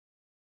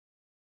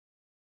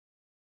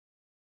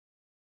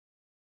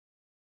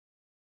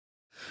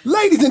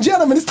Ladies and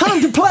gentlemen, it's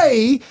time to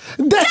play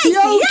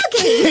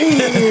Desioki!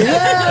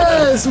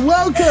 Yes,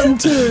 welcome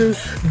to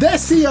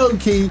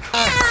Desioki.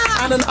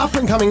 And an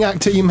up-and-coming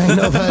actor, you may not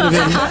have heard of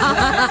him.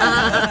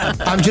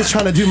 I'm just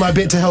trying to do my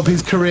bit to help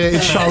his career.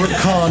 It's Shah Rukh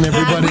Khan,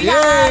 everybody.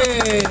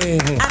 Yay!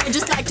 I'd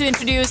just like to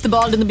introduce the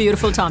bald and the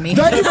beautiful Tommy.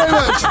 Thank you very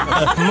much.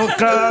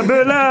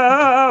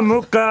 Mukabila,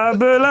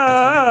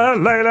 Mukabila,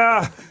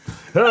 Layla.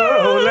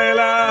 Oh,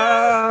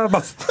 Layla.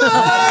 Bas.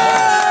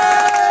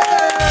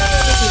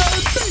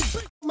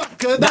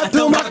 Makada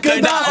to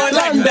Makada,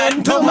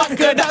 London to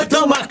Makada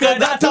to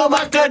Makada to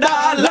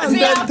Makada,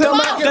 London to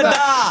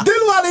Makada.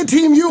 Dilwale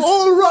team, you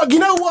all rock. You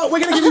know what? We're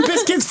going to give you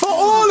biscuits for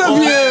all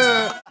of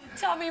you.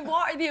 Tommy,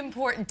 what are the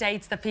important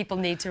dates that people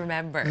need to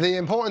remember? The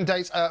important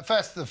dates,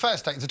 the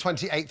first date is the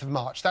 28th of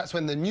March. That's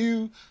when the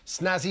new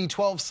snazzy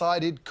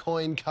 12-sided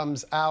coin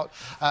comes out.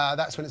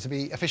 That's when it's to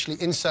be officially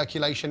in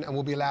circulation and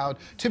will be allowed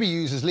to be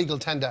used as legal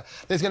tender.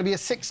 There's going to be a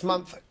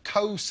 6-month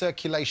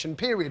co-circulation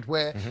period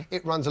where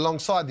it runs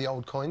alongside the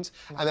old coins.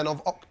 And then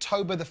of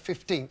October the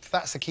 15th,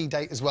 that's a key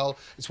date as well,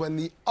 it's when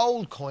the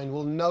old coin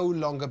will no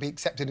longer be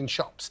accepted in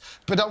shops.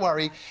 But don't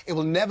worry, it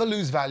will never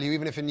lose value,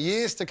 even if in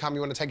years to come you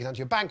want to take it down to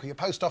your bank or your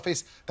post office,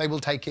 they will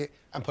take it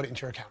and put it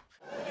into your account.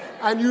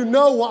 And you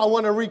know what I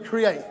want to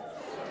recreate.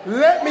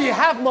 Let me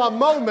have my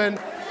moment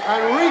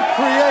and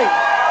recreate.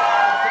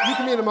 You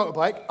can be in a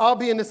motorbike, I'll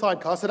be in the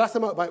sidecar, so that's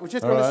the motorbike. We're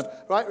just going to,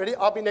 right, ready?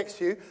 I'll be next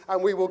to you,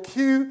 and we will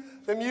cue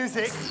the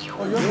music.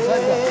 Oh, you're on the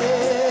sidecar.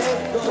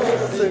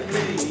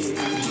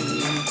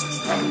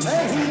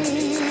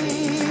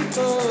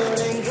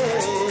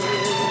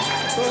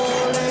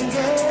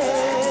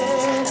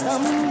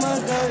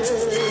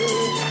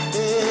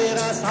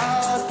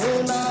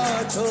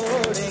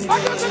 I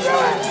got to do it!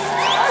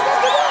 I got to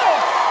do it!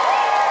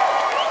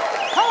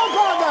 How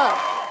about that?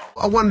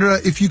 I wonder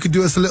if you could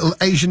do us a little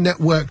Asian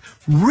Network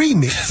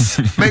remix.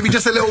 Maybe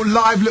just a little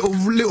live,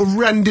 little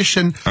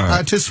rendition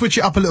to switch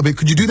it up a little bit.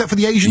 Could you do that for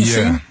the Asian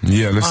scene?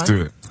 Yeah, let's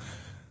do it.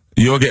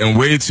 You're getting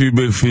way too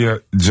big for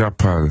your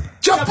Japal.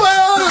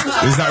 Japal!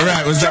 Is that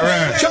right? Was that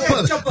right?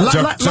 Japal.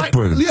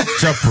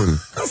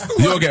 Japal.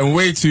 You're getting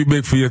way too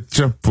big for your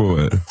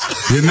Japal.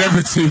 You're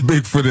never too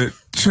big for the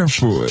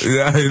Japal.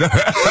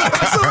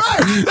 That's all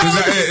right.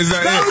 Is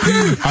that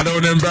it? I don't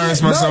want to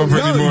embarrass myself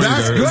anymore.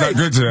 That's you know? Is that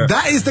good, yeah?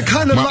 That is the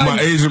kind of line. My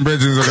Asian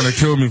brethren are going to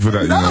kill me for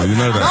that, you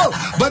know that. No,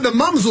 but the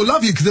mums will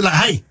love you because they're like,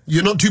 hey,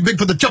 you're not too big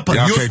for the chopper.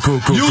 Yeah, okay,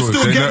 cool. You'll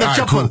still get the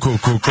chopper. Cool.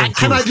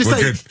 Can I just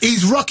say,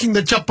 he's rocking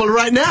the chopper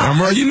right now.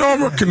 I'm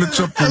rocking the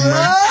chopper,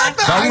 man.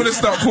 I'm going to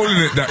start calling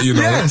it that, you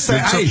know. Yeah, say,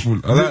 hey.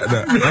 I like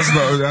that.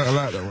 I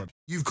like that one.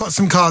 You've got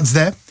some cards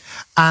there,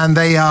 and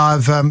they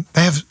have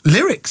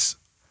lyrics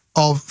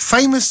of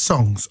famous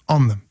songs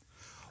on them.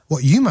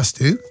 What you must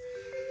do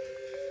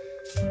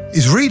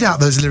is read out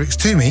those lyrics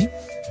to me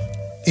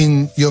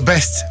in your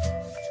best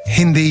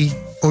Hindi,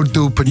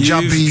 Urdu,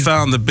 Punjabi. You've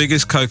found the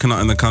biggest coconut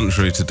in the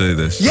country to do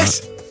this.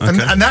 Yes. Right?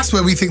 Okay. And that's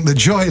where we think the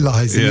joy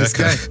lies in this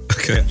game.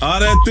 Okay.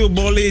 Are tu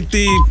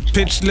boliti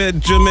pichle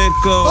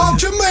Jamaica? Oh,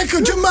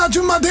 Jamaica,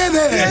 Juma, de.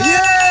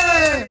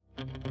 Yeah!